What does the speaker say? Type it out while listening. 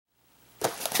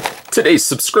Today's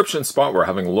subscription spot, we're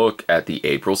having a look at the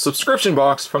April subscription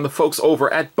box from the folks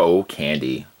over at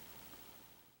Bocandy.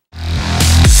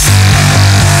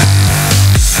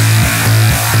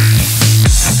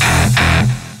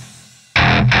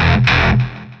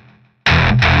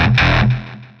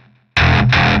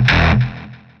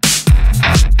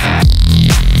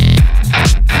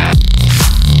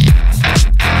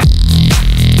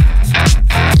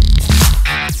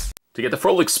 To get the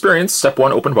full experience, step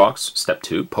 1, open box. Step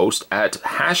 2, post at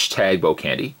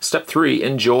 #Bocandy. Step 3,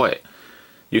 enjoy.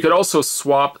 You could also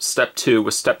swap step 2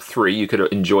 with step 3. You could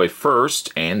enjoy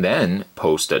first and then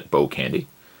post at Bocandy.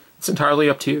 It's entirely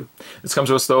up to you. This comes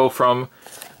to us though from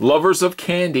lovers of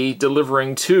candy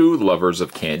delivering to lovers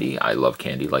of candy. I love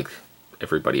candy like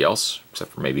everybody else,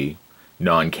 except for maybe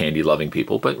non-candy loving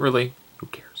people, but really, who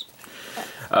cares?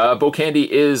 Bocandy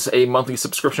is a monthly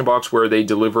subscription box where they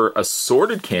deliver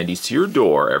assorted candies to your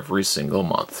door every single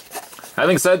month.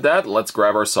 Having said that, let's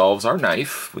grab ourselves our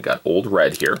knife. We got Old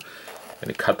Red here.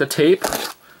 Gonna cut the tape,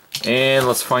 and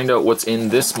let's find out what's in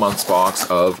this month's box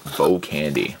of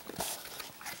Bocandy.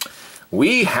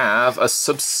 We have a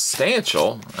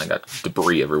substantial, I got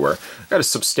debris everywhere, got a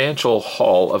substantial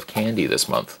haul of candy this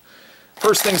month.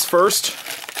 First things first,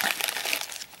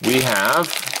 we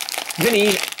have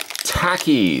mini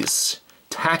Takis.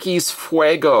 Takis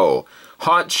Fuego.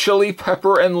 Hot chili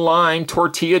pepper and lime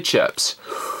tortilla chips.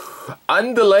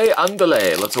 Andale,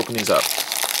 andale. Let's open these up.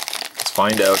 Let's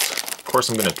find out. Of course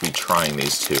I'm going to be trying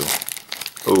these too.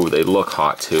 Oh, they look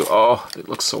hot too. Oh, they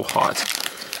look so hot.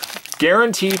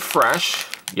 Guaranteed fresh.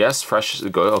 Yes, fresh is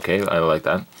good. Okay, I like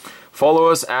that. Follow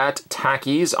us at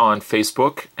Takis on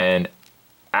Facebook and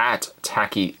at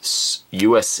Takis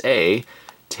USA.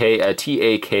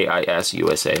 Takis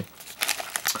USA.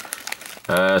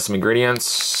 Some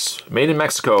ingredients made in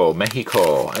Mexico.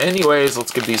 Anyways,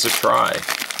 let's give these a try.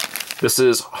 This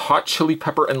is hot chili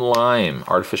pepper and lime,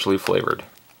 artificially flavored.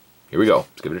 Here we go.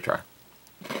 Let's give it a try.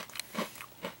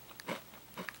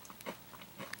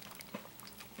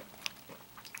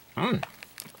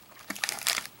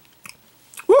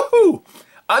 Woohoo!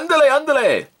 Andale,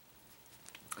 andale!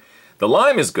 The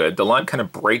lime is good. The lime kind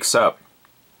of breaks up.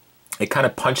 It kind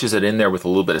of punches it in there with a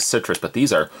little bit of citrus, but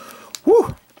these are,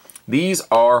 whew, these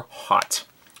are hot.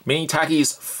 Mini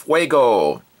Takis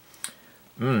Fuego.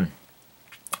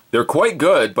 They're quite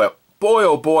good, but boy,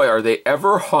 oh boy, are they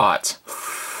ever hot.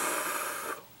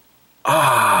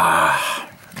 Ah.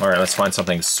 All right, let's find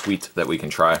something sweet that we can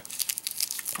try.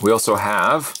 We also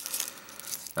have,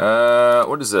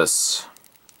 what is this?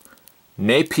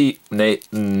 Napoleon?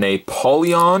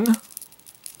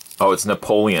 Oh, it's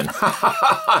Napoleon.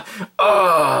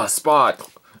 Spot.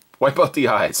 Wipe out the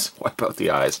eyes. Wipe out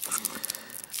the eyes.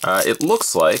 It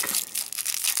looks like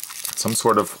some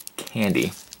sort of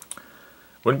candy.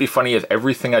 Wouldn't it be funny if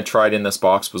everything I tried in this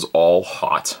box was all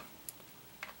hot?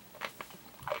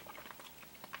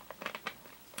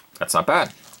 That's not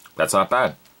bad. That's not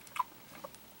bad.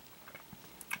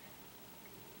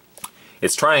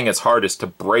 It's trying its hardest to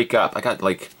break up. I got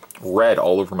like red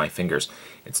all over my fingers.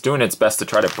 It's doing its best to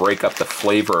try to break up the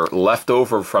flavor left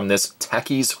over from this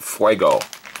Takis Fuego.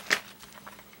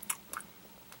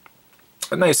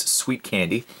 A nice sweet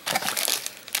candy.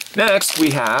 Next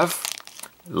we have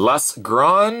Las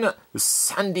Gran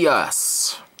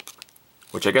Sandias,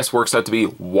 which I guess works out to be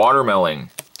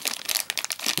watermelon.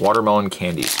 Watermelon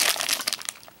candy.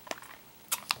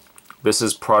 This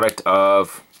is product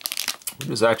of, where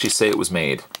does it actually say it was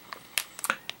made?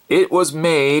 It was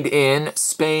made in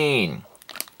Spain.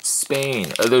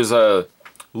 Spain. There's a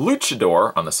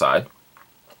luchador on the side.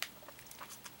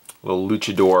 A little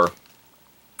luchador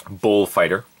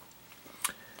bullfighter.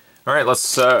 All right,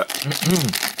 let's,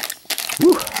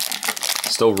 whew,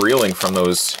 still reeling from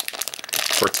those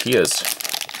tortillas.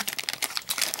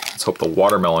 Let's hope the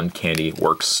watermelon candy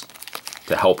works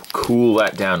to help cool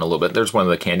that down a little bit. There's one of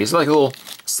the candies, like a little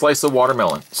slice of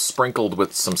watermelon sprinkled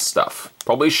with some stuff.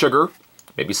 Probably sugar,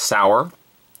 maybe sour.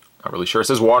 Not really sure. It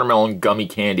says watermelon gummy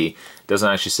candy. It doesn't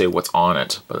actually say what's on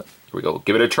it, but here we go.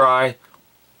 Give it a try.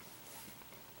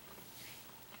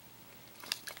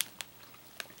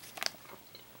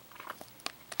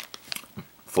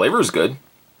 Flavor is good.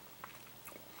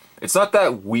 It's not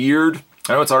that weird.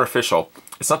 I know it's artificial.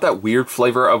 It's not that weird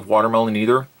flavor of watermelon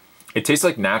either. It tastes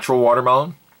like natural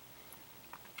watermelon.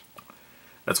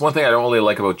 That's one thing I don't really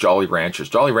like about Jolly Ranchers.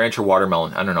 Jolly Rancher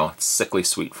watermelon, I don't know, it's sickly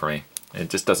sweet for me. It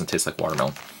just doesn't taste like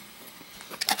watermelon.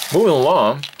 Moving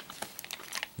along,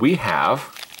 we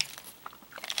have,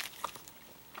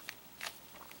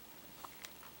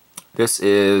 this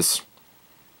is,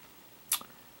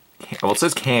 well, it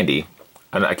says candy,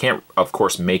 and I can't, of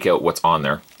course, make out what's on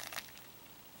there.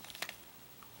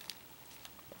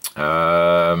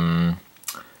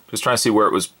 Just trying to see where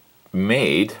it was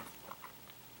made.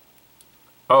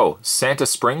 Oh, Santa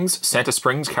Springs,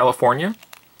 California?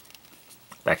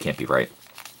 That can't be right.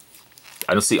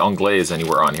 I don't see Anglaise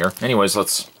anywhere on here. Anyways,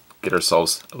 let's get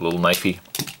ourselves a little knifey.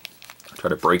 Try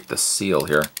to break the seal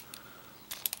here.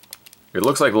 It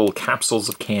looks like little capsules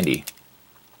of candy.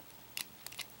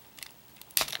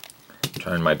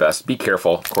 Trying my best. Be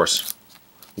careful, of course.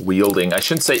 Wielding. I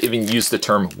shouldn't say even use the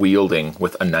term wielding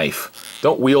with a knife.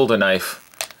 Don't wield a knife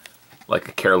like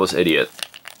a careless idiot.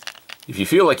 If you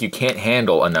feel like you can't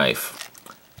handle a knife,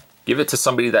 give it to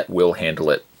somebody that will handle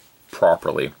it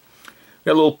properly. We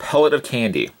got a little pellet of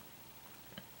candy.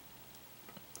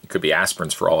 It could be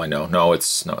aspirins for all I know. No,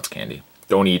 it's candy.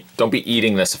 Don't be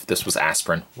eating this if this was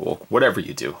aspirin. Well, whatever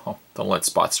you do. Oh, don't let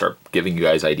Spot start giving you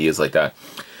guys ideas like that.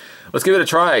 Let's give it a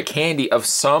try. Candy of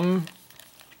some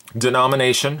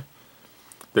denomination.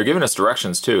 They're giving us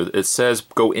directions too. It says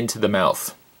go into the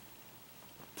mouth.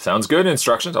 Sounds good.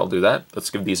 Instructions. I'll do that. Let's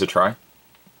give these a try.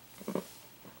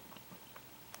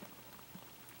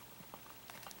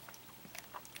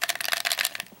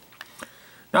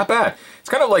 Not bad. It's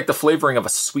kind of like the flavoring of a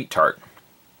sweet tart.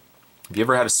 Have you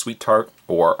ever had a sweet tart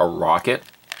or a rocket?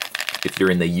 If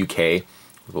you're in the UK,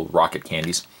 little rocket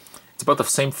candies. It's about the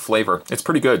same flavor. It's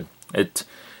pretty good. It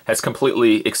has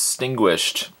completely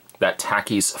extinguished that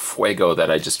Takis Fuego that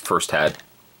I just first had.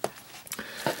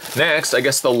 Next, I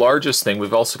guess the largest thing,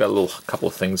 we've also got a couple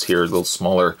of things here, little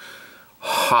smaller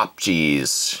hop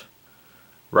cheese.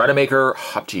 Rademacher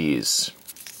hop cheese.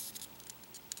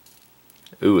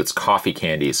 Ooh, it's coffee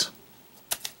candies.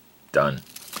 Done.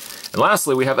 And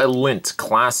lastly, we have a Lindt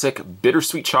Classic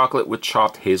Bittersweet Chocolate with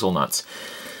chopped hazelnuts.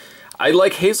 I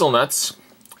like hazelnuts.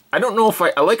 I don't know if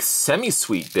I like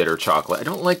semi-sweet bitter chocolate. I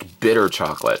don't like bitter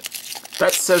chocolate.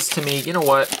 That says to me, you know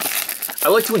what? I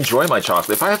like to enjoy my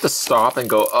chocolate. If I have to stop and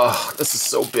go, oh, this is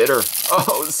so bitter.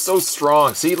 Oh, it's so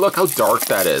strong. See, look how dark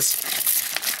that is.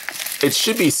 It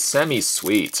should be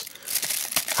semi-sweet.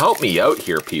 Help me out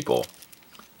here, people.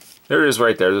 There it is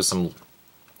right there. There's some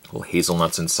little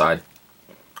hazelnuts inside.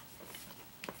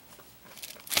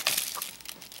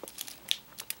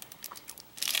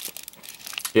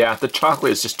 Yeah, the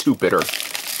chocolate is just too bitter.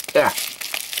 Yeah.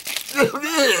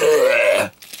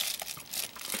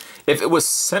 If it was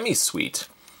semi-sweet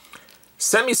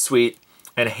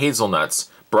and hazelnuts,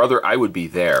 brother, I would be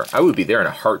there. I would be there in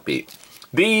a heartbeat.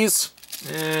 These,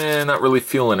 not really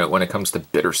feeling it when it comes to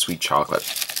bittersweet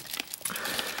chocolate.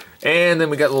 And then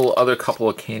we got a little other couple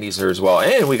of candies there as well.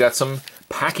 And we got some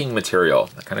packing material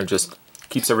that kind of just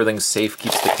keeps everything safe,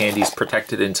 keeps the candies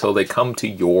protected until they come to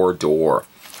your door.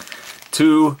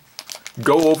 To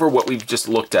go over what we've just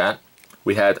looked at,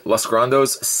 we had Los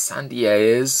Grandos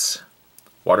Sandies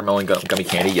watermelon gummy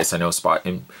candy. Yes, I know, Spot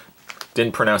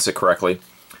didn't pronounce it correctly.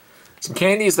 Some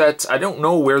candies that I don't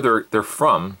know where they're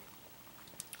from.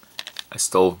 I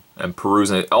still am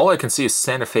perusing it. All I can see is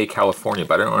Santa Fe, California,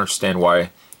 but I don't understand why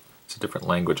it's a different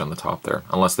language on the top there.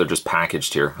 Unless they're just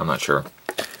packaged here. I'm not sure.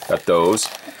 Got those.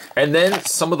 And then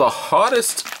some of the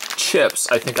hottest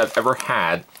chips I think I've ever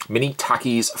had. Mini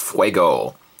Takis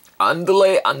Fuego.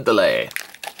 Andale, andale.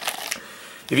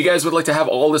 If you guys would like to have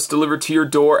all this delivered to your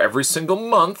door every single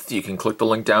month, you can click the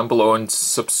link down below and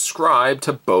subscribe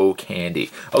to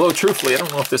Bocandy. Although, truthfully, I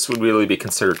don't know if this would really be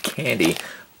considered candy,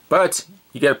 but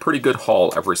you get a pretty good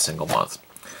haul every single month.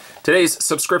 Today's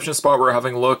subscription spot, we're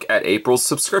having a look at April's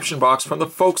subscription box from the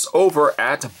folks over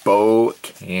at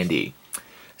Bocandy.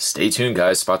 Stay tuned,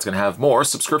 guys. Spot's going to have more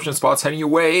subscription spots heading your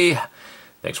way.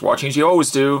 Thanks for watching, as you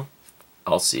always do.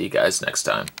 I'll see you guys next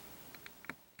time.